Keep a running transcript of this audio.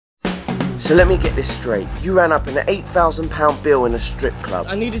So let me get this straight. You ran up an £8,000 bill in a strip club.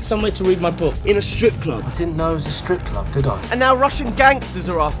 I needed somewhere to read my book. In a strip club. I didn't know it was a strip club, did I? And now Russian gangsters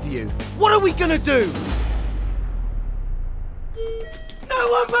are after you. What are we gonna do? No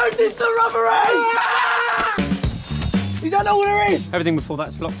one move this to robbery! Is that not what it is? Everything before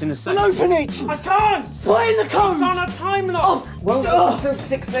that's locked in the safe. Then open it! I can't! Put in the code! It's on a time lock! Well, until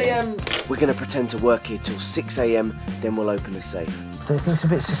 6 a.m. We're gonna pretend to work here till 6 a.m, then we'll open the safe. Don't you think it's a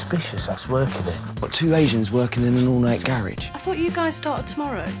bit suspicious, us working here? Got two Asians working in an all-night garage. I thought you guys started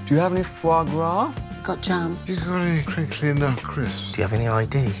tomorrow. Do you have any foie gras? Got jam. You got any crinkly nut crisps? Do you have any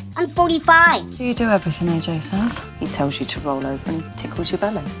ID? I'm 45. Do you do everything AJ says? He tells you to roll over and tickles your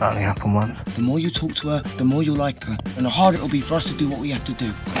belly. That only happened once. The more you talk to her, the more you'll like her. And the harder it'll be for us to do what we have to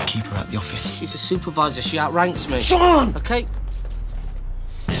do. Keep her at the office. She's a supervisor. She outranks me. Come on! Okay?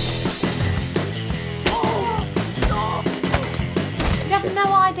 You have no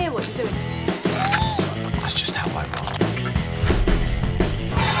idea what you're doing. That's just how I roll.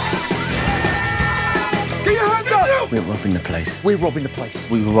 Get your hands up! We're robbing the place. We're robbing the place.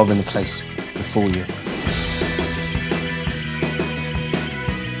 We were robbing the place before you.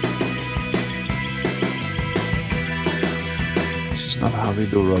 This is not how we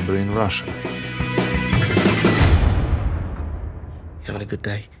do robbery in Russia. You having a good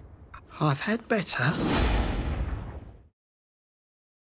day? I've had better.